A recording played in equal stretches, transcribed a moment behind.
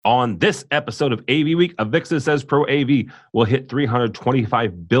On this episode of AV Week, AVIXA says Pro AV will hit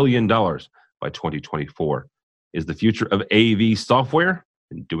 $325 billion by 2024. Is the future of AV software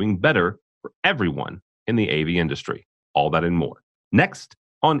and doing better for everyone in the AV industry? All that and more. Next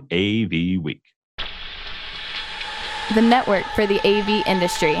on AV Week. The network for the AV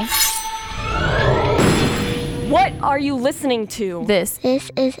industry. What are you listening to? This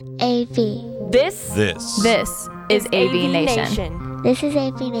is AV. This is AV Nation. This is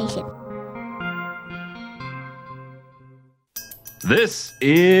AV Nation. This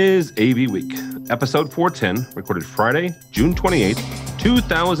is AV Week, episode 410, recorded Friday, June 28th,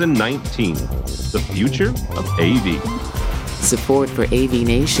 2019. The future of AV. Support for AV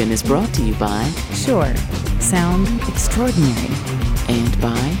Nation is brought to you by Shure, sound extraordinary. And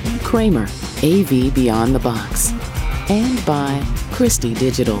by Kramer, AV Beyond the Box. And by Christie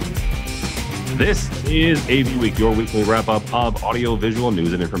Digital. This is AV Week, your weekly wrap-up of audio-visual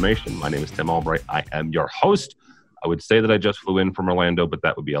news and information. My name is Tim Albright. I am your host. I would say that I just flew in from Orlando, but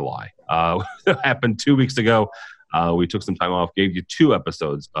that would be a lie. It happened 2 weeks ago. We took some time off, gave you 2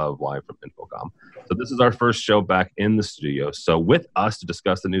 episodes of Live from Infocom. So this is our first show back in the studio. So with us to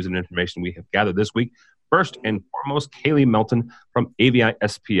discuss the news and information we have gathered this week, first and foremost, Kaylee Melton from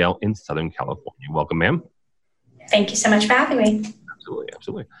AVISPL in Southern California. Welcome, ma'am. Thank you so much for having me.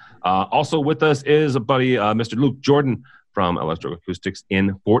 Absolutely. Also with us is a buddy, Mr. Luke Jordan from Electroacoustics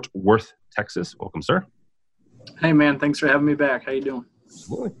in Fort Worth, Texas. Welcome, sir. Hey, man. Thanks for having me back. How you doing?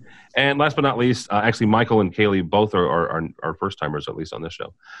 Absolutely. And last but not least, actually, Michael and Kaylee both are first-timers, at least on this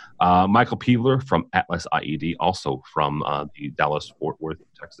show. Michael Peebler from Atlas IED, also from the Dallas-Fort Worth,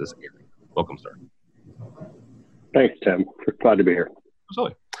 Texas area. Welcome, sir. Thanks, Tim. Glad to be here.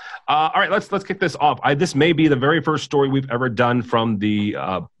 Absolutely. All right, let's kick this off. This may be the very first story we've ever done from the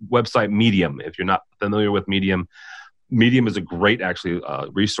website Medium. If you're not familiar with Medium, Medium is a great, actually,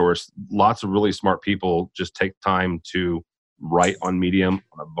 resource. Lots of really smart people just take time to write on Medium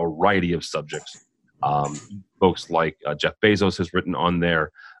on a variety of subjects. Folks like Jeff Bezos has written on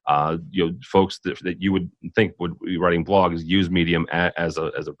there. Folks that you would think would be writing blogs use Medium as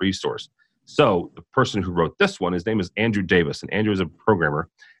a resource. So the person who wrote this one, his name is Andrew Davis, and Andrew is a programmer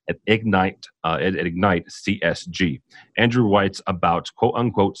at Ignite CSG. Andrew writes about quote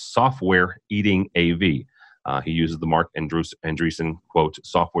unquote software eating AV. He uses the Mark Andreessen quote,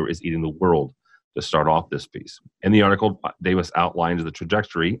 software is eating the world, to start off this piece. In the article, Davis outlines the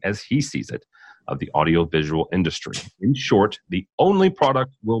trajectory, as he sees it, of the audiovisual industry. In short, the only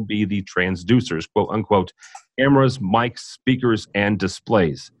product will be the transducers, quote unquote, cameras, mics, speakers, and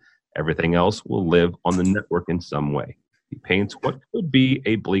displays. Everything else will live on the network in some way. He paints what could be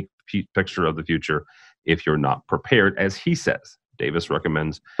a bleak picture of the future if you're not prepared, as he says. Davis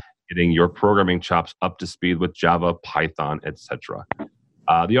recommends getting your programming chops up to speed with Java, Python, etc.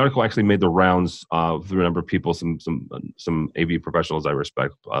 The article actually made the rounds through a number of people, some AV professionals I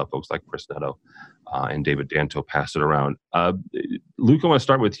respect, folks like Chris Netto and David Danto passed it around. Luke, I want to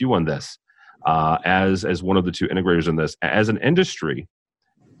start with you on this. As one of the 2 integrators in this, as an industry,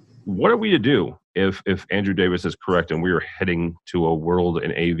 what are we to do if Andrew Davis is correct and we are heading to a world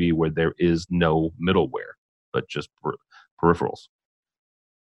in AV where there is no middleware, but just peripherals?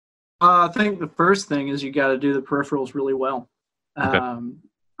 I think the first thing is you got to do the peripherals really well. Okay.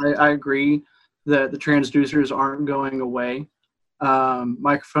 I agree that the transducers aren't going away.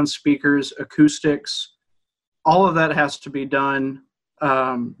 Microphone, speakers, acoustics, all of that has to be done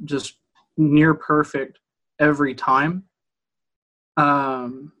just near perfect every time.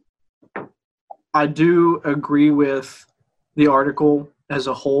 I do agree with the article as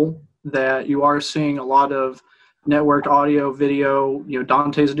a whole that you are seeing a lot of networked audio, video.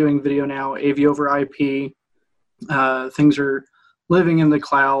 Dante's doing video now, AV over IP. Things are living in the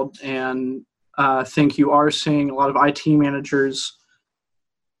cloud, and I think you are seeing a lot of IT managers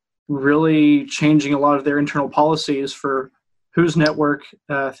really changing a lot of their internal policies for whose network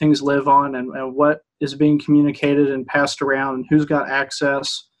things live on and what is being communicated and passed around and who's got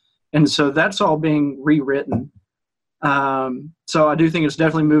access. And so that's all being rewritten. So I do think it's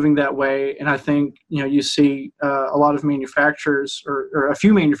definitely moving that way. And I think, you see a lot of manufacturers or a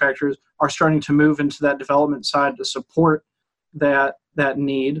few manufacturers are starting to move into that development side to support that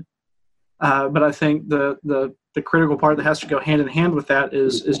need. But I think the critical part that has to go hand in hand with that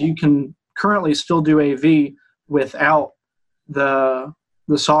is you can currently still do AV without the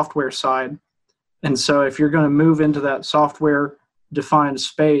software side. And so if you're going to move into that software defined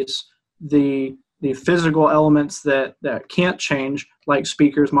space, the physical elements that can't change, like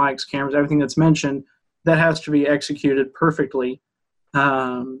speakers, mics, cameras, everything that's mentioned, that has to be executed perfectly.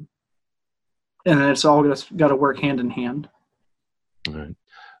 And it's all got to work hand in hand. All right.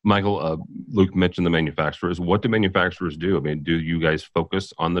 Michael, Luke mentioned the manufacturers. What do manufacturers do? I mean, do you guys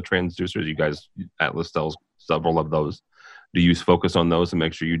focus on the transducers? You guys, Atlas sells several of those. Do you focus on those and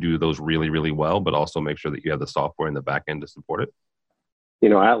make sure you do those really, really well, but also make sure that you have the software in the back end to support it?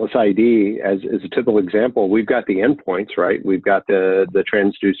 Atlas ID, as a typical example, we've got the endpoints, right? We've got the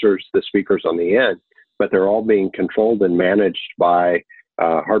transducers, the speakers on the end, but they're all being controlled and managed by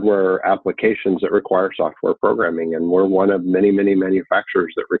hardware applications that require software programming. And we're one of many, many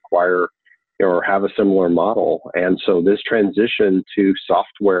manufacturers that require or have a similar model. And so this transition to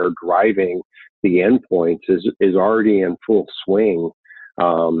software driving the endpoints is already in full swing.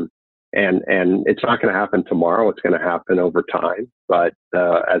 And it's not going to happen tomorrow. It's going to happen over time. But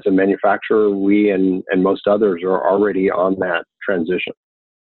as a manufacturer, we and most others are already on that transition.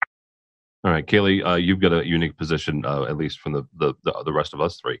 All right, Kaylee, you've got a unique position, at least from the rest of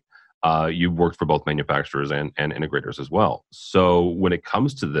us three. You've worked for both manufacturers and integrators as well. So when it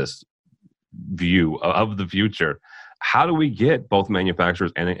comes to this view of the future, how do we get both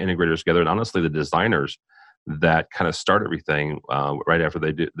manufacturers and integrators together? And honestly, the designers that kind of start everything right after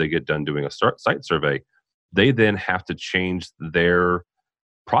they get done doing a site survey, they then have to change their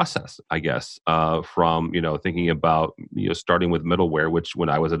process, I guess, from thinking about starting with middleware, which when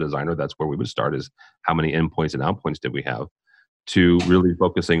I was a designer, that's where we would start, is how many endpoints and outpoints did we have, to really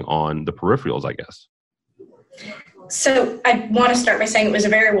focusing on the peripherals, I guess. So I want to start by saying it was a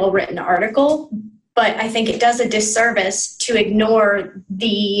very well written article, but I think it does a disservice to ignore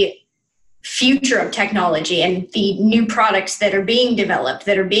the future of technology and the new products that are being developed,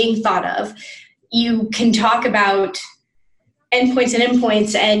 that are being thought of. You can talk about endpoints and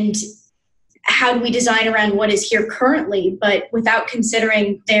endpoints and how do we design around what is here currently, but without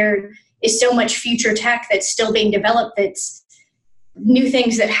considering there is so much future tech that's still being developed, that's new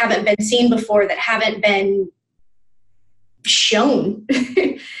things that haven't been seen before, that haven't been shown,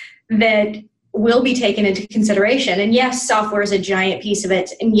 that will be taken into consideration. And yes, software is a giant piece of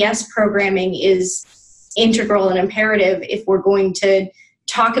it. And yes, programming is integral and imperative if we're going to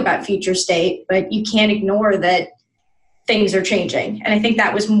talk about future state, but you can't ignore that things are changing. And I think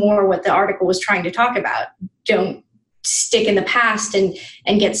that was more what the article was trying to talk about. Don't stick in the past and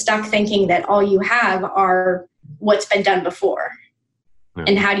get stuck thinking that all you have are what's been done before. Yeah.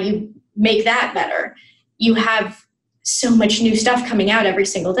 And how do you make that better? You have so much new stuff coming out every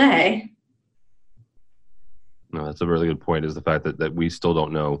single day. No, that's a really good point, is the fact that we still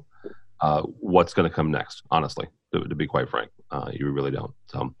don't know what's going to come next, honestly, to be quite frank. You really don't.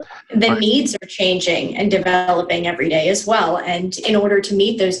 So, the needs are changing and developing every day as well. And in order to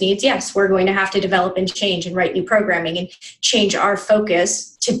meet those needs, yes, we're going to have to develop and change and write new programming and change our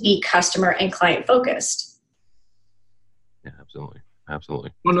focus to be customer and client focused. Yeah, absolutely.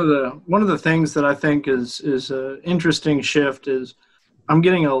 Absolutely. One of the things that I think is an interesting shift is I'm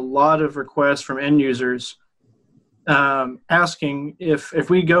getting a lot of requests from end users asking if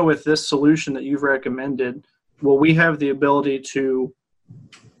we go with this solution that you've recommended, will we have the ability to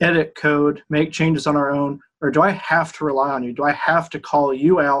edit code, make changes on our own, or do I have to rely on you? Do I have to call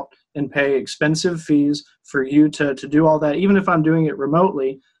you out and pay expensive fees for you to do all that? Even if I'm doing it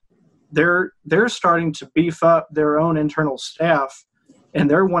remotely, they're starting to beef up their own internal staff, and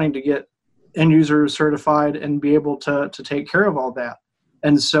they're wanting to get end users certified and be able to take care of all that.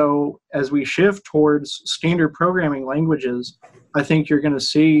 And so as we shift towards standard programming languages, I think you're going to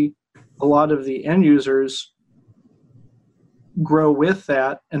see a lot of the end users grow with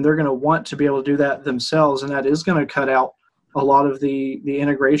that, and they're going to want to be able to do that themselves, and that is going to cut out a lot of the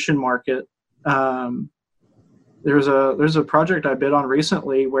integration market. There's a project I bid on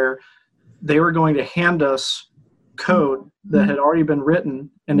recently where they were going to hand us code that had already been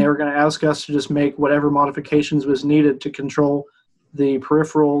written, and they were going to ask us to just make whatever modifications was needed to control the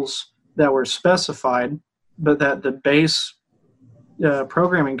peripherals that were specified, but that the base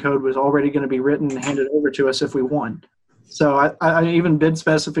programming code was already going to be written and handed over to us if we won. So I even bid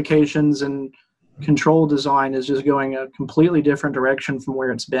specifications and control design is just going a completely different direction from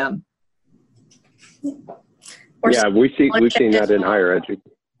where it's been. Yeah, we've seen that in higher education.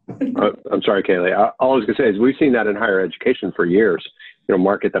 I'm sorry, Kaylee. All I was going to say is we've seen that in higher education for years.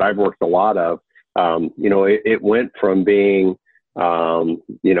 Market that I've worked a lot of. It went from being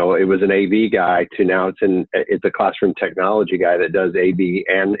it was an AV guy to now it's a classroom technology guy that does AV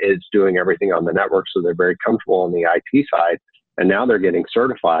and is doing everything on the network. So they're very comfortable on the IT side, and now they're getting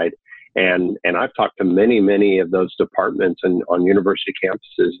certified. And I've talked to many of those departments and on university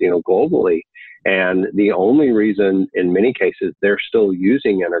campuses, globally. And the only reason in many cases they're still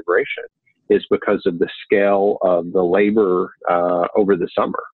using integration is because of the scale of the labor over the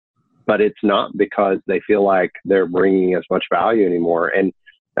summer. But it's not because they feel like they're bringing as much value anymore. And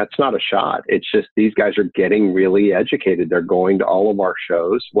That's not a shot. It's just these guys are getting really educated. They're going to all of our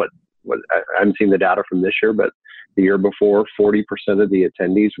shows. I haven't seen the data from this year, but the year before, 40% of the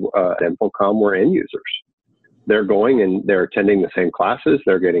attendees at InfoComm were end users. They're going and they're attending the same classes.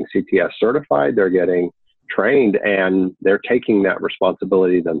 They're getting CTS certified. They're getting trained, and they're taking that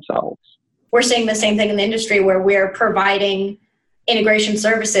responsibility themselves. We're seeing the same thing in the industry where we're providing integration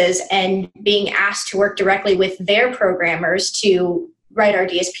services and being asked to work directly with their programmers to write our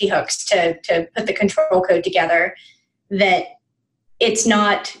DSP hooks, to put the control code together, that it's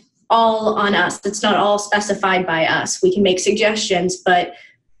not all on us. It's not all specified by us. We can make suggestions, but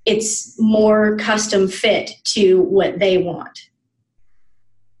it's more custom fit to what they want.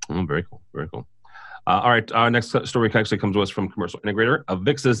 Oh, very cool. Very cool. All right. Our next story actually comes to us from Commercial Integrator.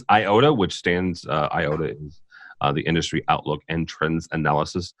 AVIXA's IOTA, which stands, IOTA is the Industry Outlook and Trends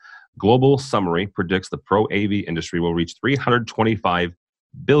Analysis Global Summary, predicts the Pro AV industry will reach $325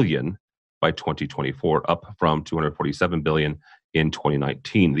 billion by 2024, up from $247 billion in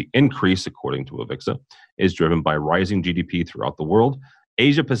 2019. The increase, according to AVIXA, is driven by rising GDP throughout the world.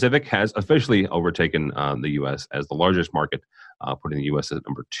 Asia Pacific has officially overtaken the U.S. as the largest market, putting the U.S. at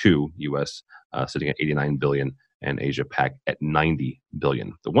number 2, U.S. Sitting at $89 billion, and Asia Pac at $90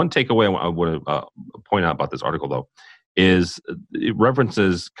 billion. The one takeaway I want to point out about this article, though, is it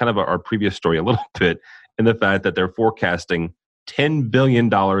references kind of our previous story a little bit in the fact that they're forecasting $10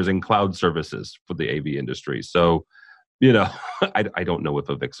 billion in cloud services for the AV industry. So, I don't know if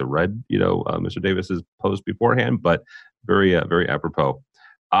AVIXA read, Mr. Davis's post beforehand, but very apropos.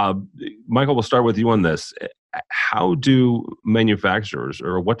 Michael, we'll start with you on this. How do manufacturers,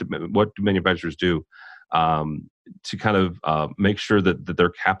 or what do manufacturers do to kind of make sure that they're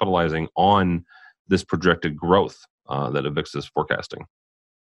capitalizing on this projected growth that AVIXA is forecasting?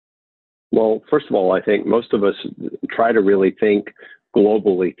 Well, first of all, I think most of us try to really think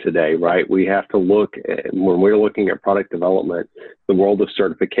globally today, right? We have to look at, when we're looking at product development, the world of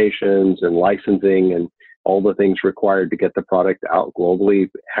certifications and licensing and all the things required to get the product out globally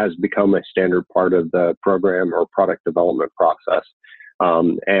has become a standard part of the program or product development process.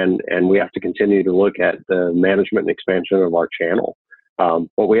 And we have to continue to look at the management and expansion of our channel.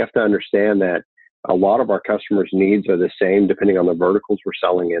 But we have to understand that a lot of our customers' needs are the same depending on the verticals we're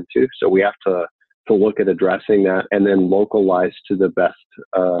selling into. So we have to look at addressing that and then localize to the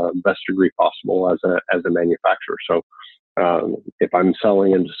best degree possible as a manufacturer. So if I'm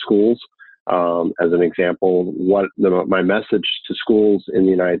selling into schools, as an example, my message to schools in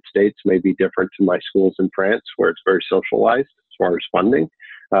the United States may be different to my schools in France, where it's very socialized as far as funding,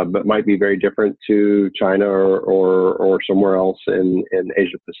 but might be very different to China or somewhere else in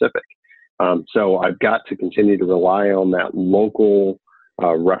Asia Pacific. So I've got to continue to rely on that local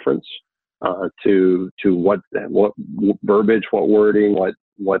reference to what verbiage, what wording,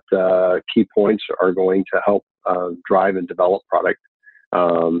 what key points are going to help drive and develop product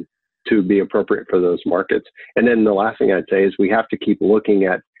to be appropriate for those markets. And then the last thing I'd say is we have to keep looking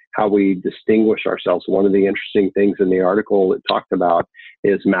at how we distinguish ourselves. One of the interesting things in the article it talked about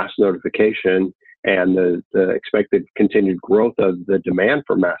is mass notification and the expected continued growth of the demand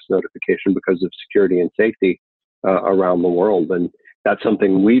for mass notification because of security and safety around the world. And that's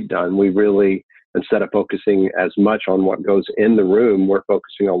something we've done. We really, instead of focusing as much on what goes in the room, we're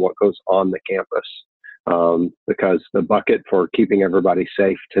focusing on what goes on the campus. Because the bucket for keeping everybody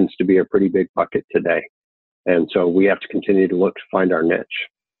safe tends to be a pretty big bucket today. And so we have to continue to look to find our niche.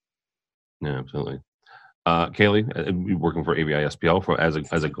 Yeah, absolutely. Kaylee, working for AVI-SPL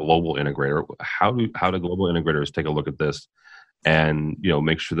as a global integrator, how do global integrators take a look at this and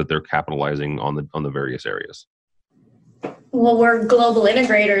make sure that they're capitalizing on the various areas? Well, we're global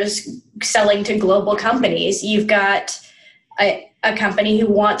integrators selling to global companies. You've got a company who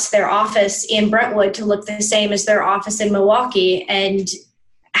wants their office in Brentwood to look the same as their office in Milwaukee and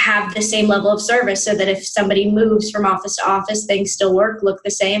have the same level of service so that if somebody moves from office to office, things still work, look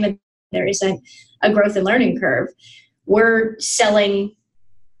the same, and there isn't a growth and learning curve. We're selling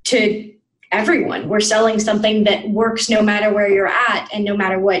to everyone. We're selling something that works no matter where you're at and no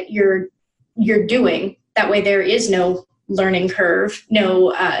matter what you're doing. That way there is no learning curve.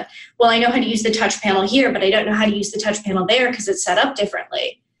 No, well, I know how to use the touch panel here, but I don't know how to use the touch panel there because it's set up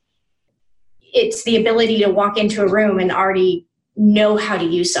differently. It's the ability to walk into a room and already know how to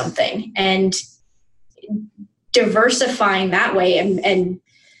use something, and diversifying that way and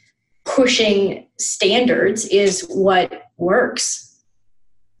pushing standards is what works.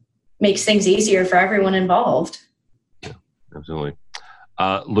 Makes things easier for everyone involved. Yeah, absolutely.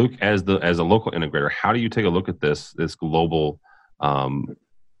 Luke, as a local integrator, how do you take a look at this global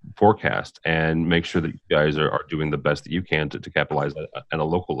forecast and make sure that you guys are doing the best that you can to capitalize at a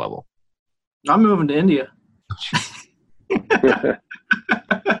local level? I'm moving to India. Not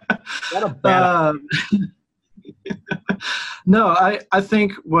a bad No, I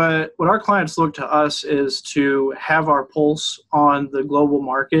think what our clients look to us is to have our pulse on the global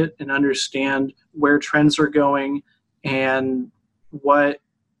market and understand where trends are going and what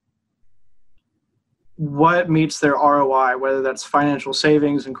meets their ROI, whether that's financial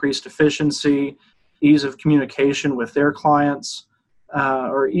savings, increased efficiency, ease of communication with their clients,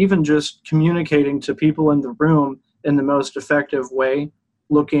 or even just communicating to people in the room in the most effective way,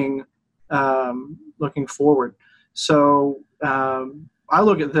 looking forward. So I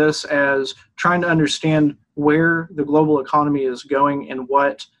look at this as trying to understand where the global economy is going and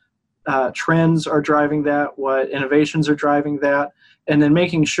what trends are driving that, what innovations are driving that, and then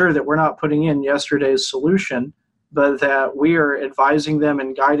making sure that we're not putting in yesterday's solution, but that we are advising them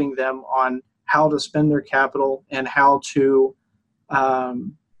and guiding them on how to spend their capital and how to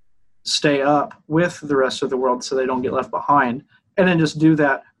stay up with the rest of the world so they don't get left behind, and then just do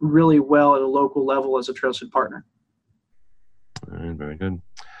that really well at a local level as a trusted partner. All right, very good.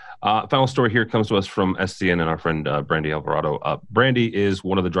 Final story here comes to us from SCN and our friend Brandy Alvarado. Brandy is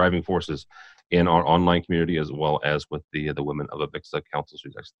one of the driving forces in our online community, as well as with the Women of AVIXA Council.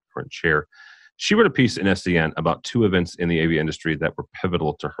 She's actually the current chair. She wrote a piece in SCN about two events in the AV industry that were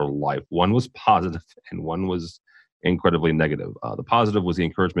pivotal to her life. One was positive and one was incredibly negative. The positive was the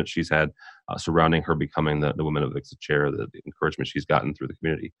encouragement she's had surrounding her becoming the Women of AVIXA chair, the encouragement she's gotten through the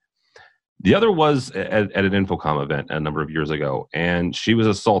community. The other was at an Infocom event a number of years ago, and she was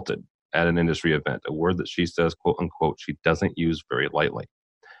assaulted at an industry event, a word that she says, quote unquote, she doesn't use very lightly.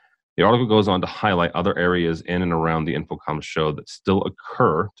 The article goes on to highlight other areas in and around the Infocom show that still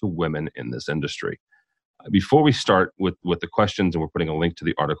occur to women in this industry. Before we start with the questions, and we're putting a link to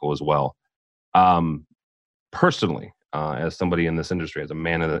the article as well, personally, as somebody in this industry, as a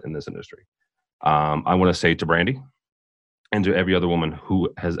man in this industry, I want to say to Brandy and to every other woman who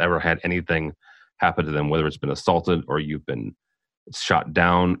has ever had anything happen to them, whether it's been assaulted or you've been shot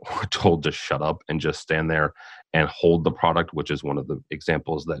down or told to shut up and just stand there and hold the product, which is one of the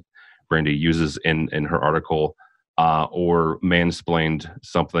examples that Brandy uses in her article, or mansplained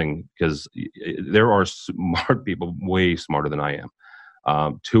something, because there are smart people, way smarter than I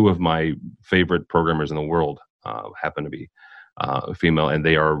am. Two of my favorite programmers in the world happen to be female, and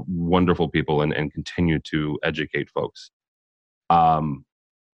they are wonderful people and continue to educate folks.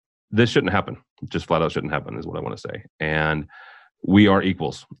 This shouldn't happen. Just flat out shouldn't happen is what I want to say. And we are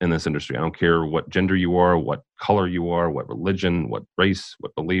equals in this industry. I don't care what gender you are, what color you are, what religion, what race,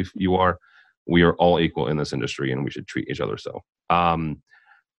 what belief you are. We are all equal in this industry, and we should treat each other so.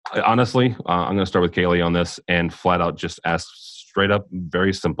 Honestly, I'm going to start with Kaylee on this and flat out just ask straight up,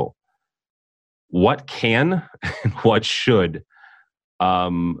 very simple. What can and what should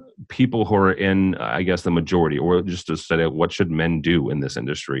people who are in, I guess, the majority, or just to say what should men do in this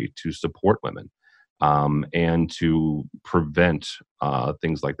industry to support women and to prevent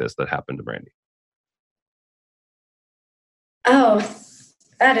things like this that happened to Brandy? Oh,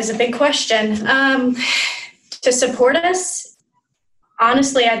 that is a big question. To support us,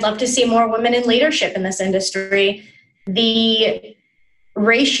 honestly, I'd love to see more women in leadership in this industry. The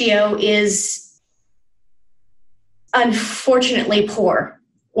ratio is unfortunately poor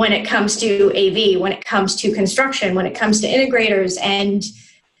when it comes to AV, when it comes to construction, when it comes to integrators and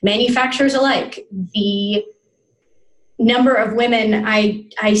manufacturers alike. The number of women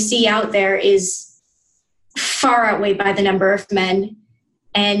I see out there is far outweighed by the number of men.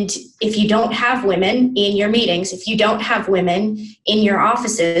 And if you don't have women in your meetings, if you don't have women in your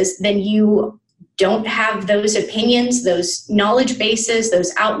offices, then you don't have those opinions, those knowledge bases,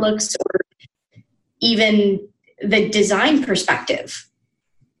 those outlooks, or even the design perspective.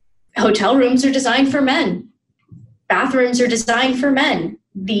 Hotel rooms are designed for men. Bathrooms are designed for men.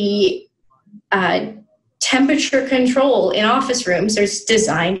 The temperature control in office rooms is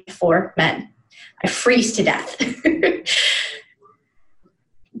designed for men. I freeze to death.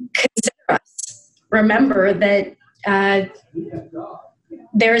 Consider us. Remember that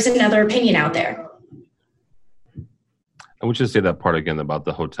there is another opinion out there. I want you to say that part again about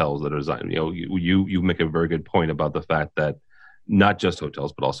the hotels that are designed. You make a very good point about the fact that not just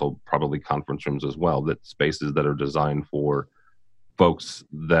hotels, but also probably conference rooms as well, that spaces that are designed for folks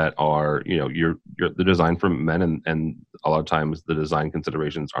that are, they're designed for men, and a lot of times the design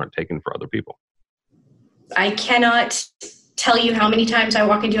considerations aren't taken for other people. I cannot tell you how many times I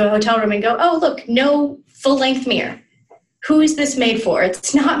walk into a hotel room and go, oh, look, no full-length mirror. Who is this made for?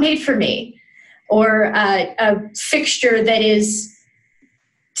 It's not made for me. Or a fixture that is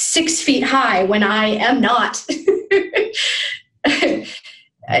 6 feet high when I am not.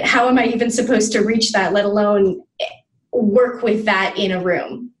 How am I even supposed to reach that, let alone work with that in a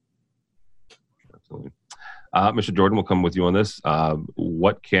room? Absolutely. Mr. Jordan, we'll come with you on this.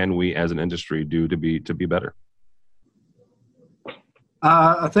 What can we as an industry do to be better?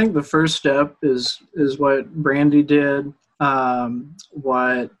 I think the first step is what Brandy did,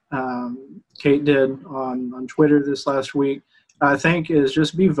 what Kate did on Twitter this last week. I think is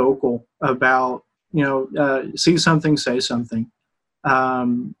just be vocal about, see something, say something.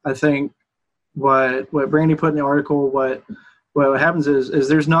 I think what Brandy put in the article, what happens is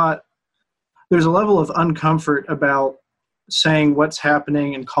there's a level of uncomfort about saying what's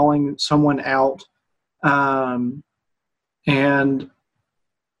happening and calling someone out. And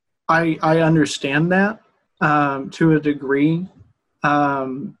I understand that to a degree.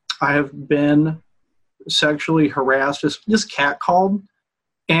 I have been sexually harassed, just catcalled,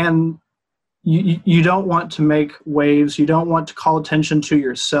 and you don't want to make waves. You don't want to call attention to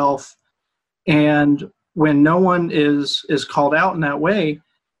yourself. And when no one is called out in that way,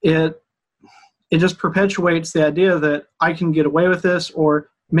 it just perpetuates the idea that I can get away with this, or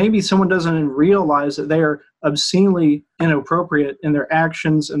maybe someone doesn't even realize that they are obscenely inappropriate in their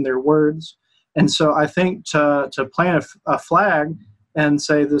actions and their words. And so I think to plant a flag and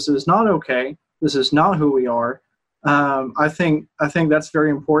say, this is not okay, this is not who we are, I think that's very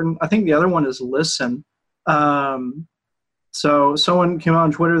important. I think the other one is listen. So someone came out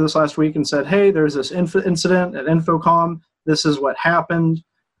on Twitter this last week and said, hey, there's this incident at Infocom, this is what happened.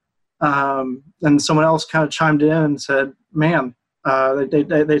 And someone else kind of chimed in and said, man,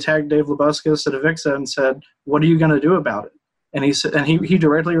 they tagged Dave Labuscus at AVIXA and said, what are you going to do about it? And he said, and he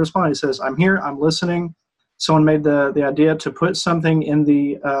directly responded. He says, I'm here, I'm listening. Someone made the idea to put something in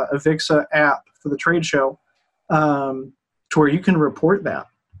the AVIXA app for the trade show to where you can report that.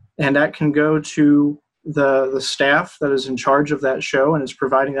 And that can go to the staff that is in charge of that show and is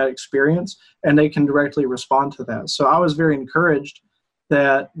providing that experience, and they can directly respond to that. So I was very encouraged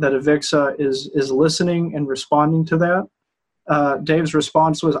that AVIXA is listening and responding to that. Dave's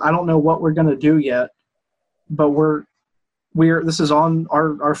response was, I don't know what we're going to do yet, but this is on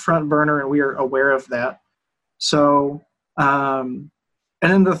our front burner and we are aware of that. So, and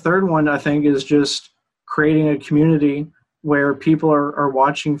then the third one, I think, is just creating a community where people are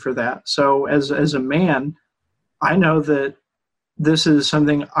watching for that. So as a man, I know that this is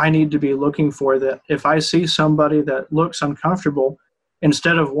something I need to be looking for, that if I see somebody that looks uncomfortable,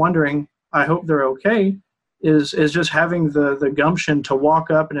 instead of wondering, I hope they're okay, is just having the gumption to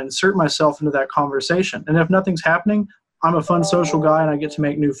walk up and insert myself into that conversation. And if nothing's happening, I'm a fun social guy and I get to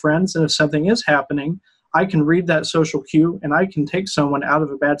make new friends. And if something is happening, I can read that social cue and I can take someone out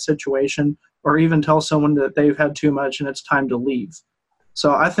of a bad situation, or even tell someone that they've had too much and it's time to leave.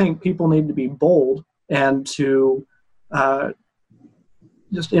 So I think people need to be bold and to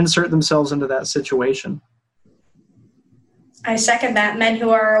just insert themselves into that situation. I second that. Men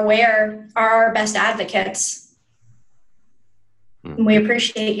who are aware are our best advocates. And we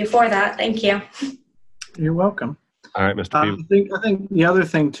appreciate you for that. Thank you. You're welcome. All right, Mr. I think the other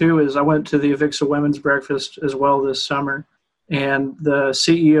thing, too, is I went to the AVIXA Women's Breakfast as well this summer, and the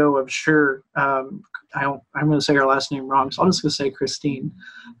CEO of Sure, I'm going to say her last name wrong, so I'm just going to say Christine.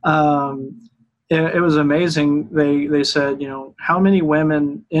 It was amazing. They said, how many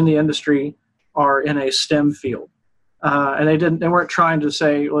women in the industry are in a STEM field? And they weren't trying to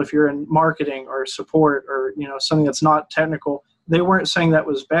say, well, if you're in marketing or support or, something that's not technical, they weren't saying that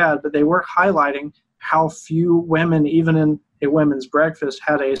was bad, but they were highlighting how few women, even in a women's breakfast,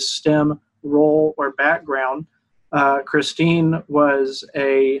 had a STEM role or background. Christine was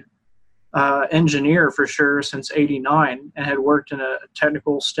a engineer for Sure since '89 and had worked in a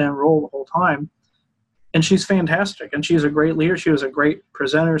technical STEM role the whole time. And she's fantastic. And she's a great leader. She was a great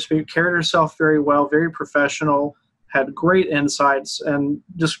presenter, carried herself very well, very professional, had great insights. And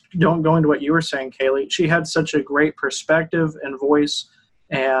just don't go into what you were saying, Kaylee. She had such a great perspective and voice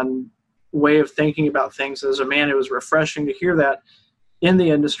and way of thinking about things. As a man, it was refreshing to hear that in the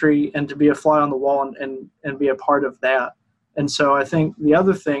industry and to be a fly on the wall and be a part of that. And so I think the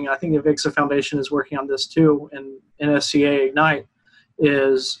other thing, I think the AVIXA Foundation is working on this too, and NSCA Ignite,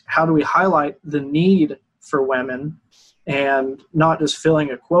 is how do we highlight the need for women and not just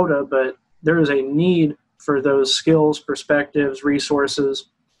filling a quota, but there is a need for those skills, perspectives, resources,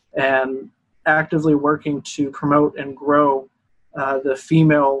 and actively working to promote and grow the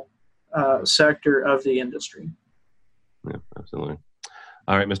female sector of the industry. Yeah, absolutely.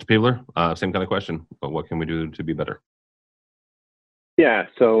 All right, Mr. Peebler, same kind of question, but what can we do to be better? Yeah,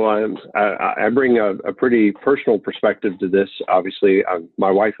 so I bring a pretty personal perspective to this. Obviously, my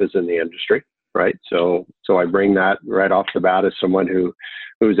wife is in the industry, right? So I bring that right off the bat as someone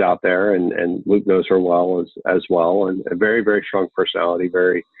who's out there, and Luke knows her well as well, and a very, very strong personality,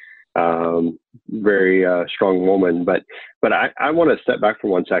 very strong woman. But I want to step back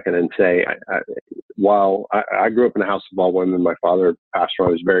for 1 second and say, while I grew up in a house of all women, my father passed when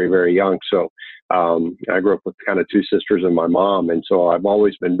I was very, very young. So I grew up with kind of two sisters and my mom. And so I've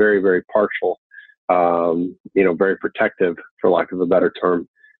always been very, very partial, very protective, for lack of a better term.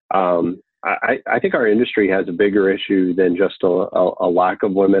 I think our industry has a bigger issue than just a lack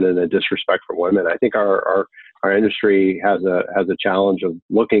of women and a disrespect for women. I think our industry has a challenge of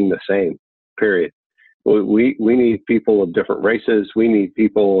looking the same, period. We need people of different races. We need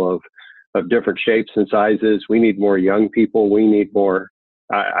people of different shapes and sizes. We need more young people. We need more.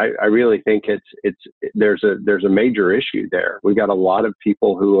 I really think there's a major issue there. We got a lot of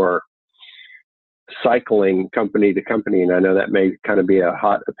people who are cycling company to company, and I know that may kind of be a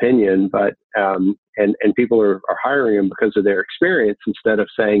hot opinion, but and people are hiring them because of their experience instead of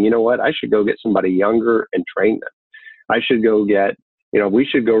saying, you know what, I should go get somebody younger and train them. I should go get, we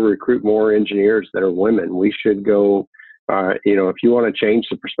should go recruit more engineers that are women. We should go, if you want to change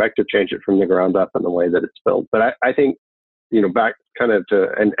the perspective, change it from the ground up in the way that it's built. But I think, back kind of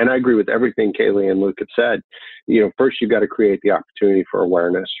to, and I agree with everything Kaylee and Luke have said, first you've got to create the opportunity for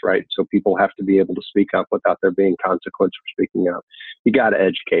awareness, right? So people have to be able to speak up without there being consequence for speaking up. You got to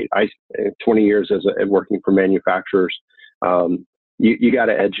educate. 20 years as working for manufacturers, you got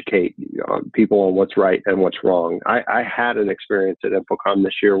to educate people on what's right and what's wrong. I had an experience at Infocom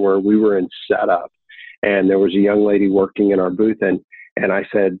this year where we were in setup and there was a young lady working in our booth, and I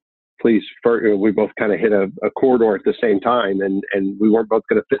said, please, we both kind of hit a corridor at the same time, and we weren't both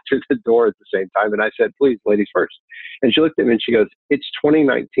going to fit through the door at the same time. And I said, please, ladies first. And she looked at me and she goes, it's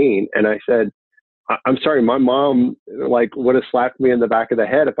 2019. And I said, I'm sorry, my mom would have slapped me in the back of the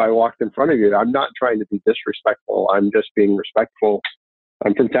head if I walked in front of you. I'm not trying to be disrespectful. I'm just being respectful.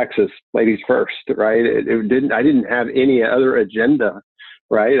 I'm from Texas, ladies first, right? I didn't have any other agenda,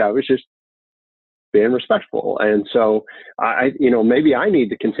 right? I was just being respectful. And so maybe I need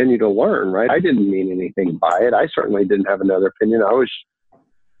to continue to learn, right? I didn't mean anything by it. I certainly didn't have another opinion. I was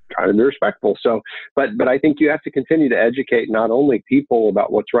trying to be respectful. So, but I think you have to continue to educate not only people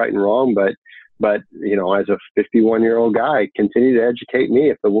about what's right and wrong, but as a 51-year-old guy, continue to educate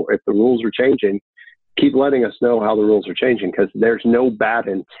me if the rules are changing. Keep letting us know how the rules are changing, because there's no bad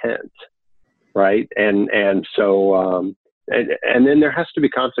intent, right? And so and then there has to be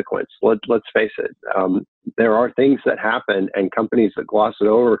consequence. Let's face it. There are things that happen and companies that gloss it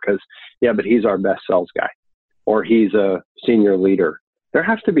over because, but he's our best sales guy or he's a senior leader. There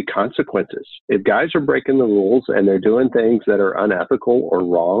has to be consequences. If guys are breaking the rules and they're doing things that are unethical or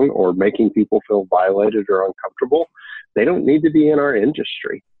wrong or making people feel violated or uncomfortable, they don't need to be in our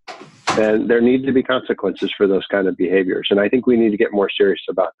industry. And there need to be consequences for those kind of behaviors. And I think we need to get more serious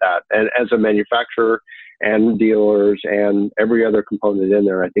about that. And as a manufacturer and dealers and every other component in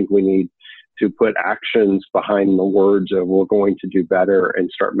there, I think we need to put actions behind the words of we're going to do better and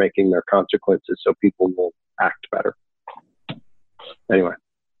start making their consequences so people will act better. Anyway,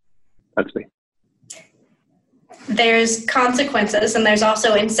 that's me. There's consequences, and there's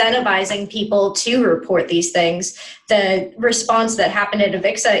also incentivizing people to report these things. The response that happened at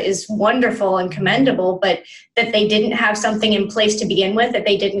AVIXA is wonderful and commendable, but that they didn't have something in place to begin with, that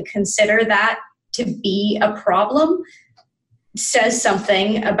they didn't consider that to be a problem, says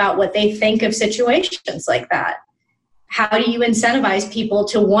something about what they think of situations like that. How do you incentivize people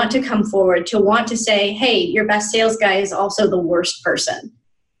to want to come forward, to want to say, hey, your best sales guy is also the worst person?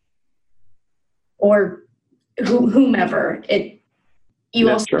 Or whomever. You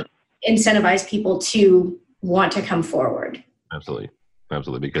also incentivize people to want to come forward. Absolutely,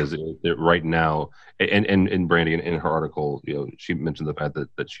 because right now, and Brandy in her article, she mentioned the fact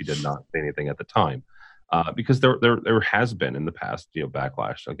that she did not say anything at the time, because there has been in the past,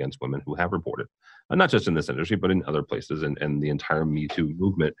 backlash against women who have reported, not just in this industry but in other places, and the entire Me Too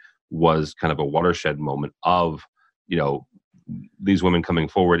movement was kind of a watershed moment of these women coming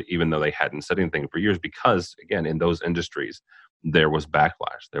forward, even though they hadn't said anything for years, because again, in those industries, there was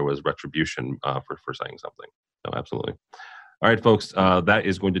backlash, there was retribution for saying something. So absolutely. All right, folks, that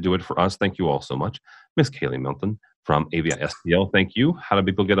is going to do it for us. Thank you all so much. Miss Kaylee Milton from AVI-SPL, thank you. How do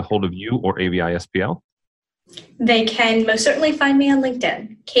people get a hold of you or AVI-SPL? They can most certainly find me on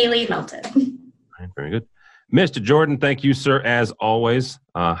LinkedIn, Kaylee Milton. All right, very good. Mr. Jordan, thank you, sir, as always.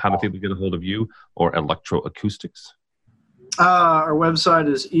 How do people get a hold of you or Electroacoustics? Our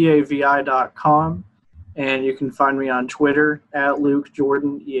website is eavi.com. And you can find me on Twitter at Luke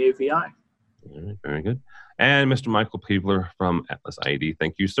Jordan EAVI. All right, very good. And Mr. Michael Peebler from Atlas IED.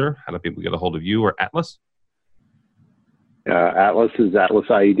 Thank you, sir. How do people get a hold of you or Atlas? Atlas is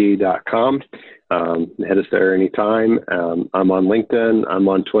atlasied.com. Head us there anytime. I'm on LinkedIn. I'm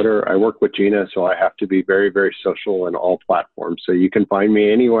on Twitter. I work with Gina, so I have to be very, very social in all platforms. So you can find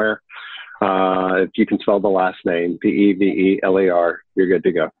me anywhere. If you can spell the last name, Pevelar, you're good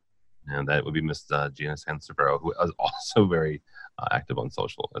to go. And that would be Miss Gina Sansevero, who is also very active on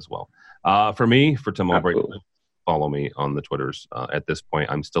social as well. For me, for Tim Albright, follow me on the Twitters. At this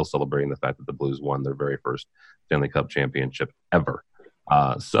point, I'm still celebrating the fact that the Blues won their very first Stanley Cup championship ever.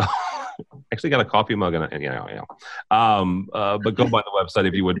 So actually got a coffee mug and but go by the website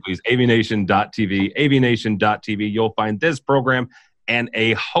if you would please, avnation.tv, avnation.tv. You'll find this program and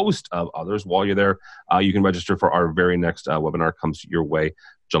a host of others. While you're there, you can register for our very next webinar. Comes your way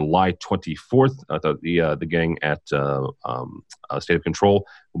July 24th. The gang at State of Control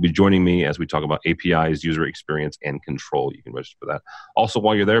will be joining me as we talk about APIs, user experience, and control. You can register for that. Also,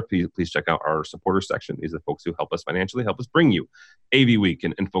 while you're there, please check out our supporter section. These are the folks who help us financially, help us bring you AVWeek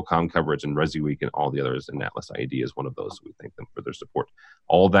and Infocom coverage and ResiWeek and all the others. And Atlas IED is one of those. We thank them for their support.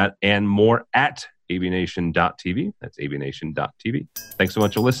 All that and more at avnation.tv. That's avnation.tv. Thanks so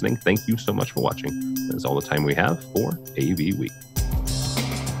much for listening. Thank you so much for watching. That's all the time we have for AV Week.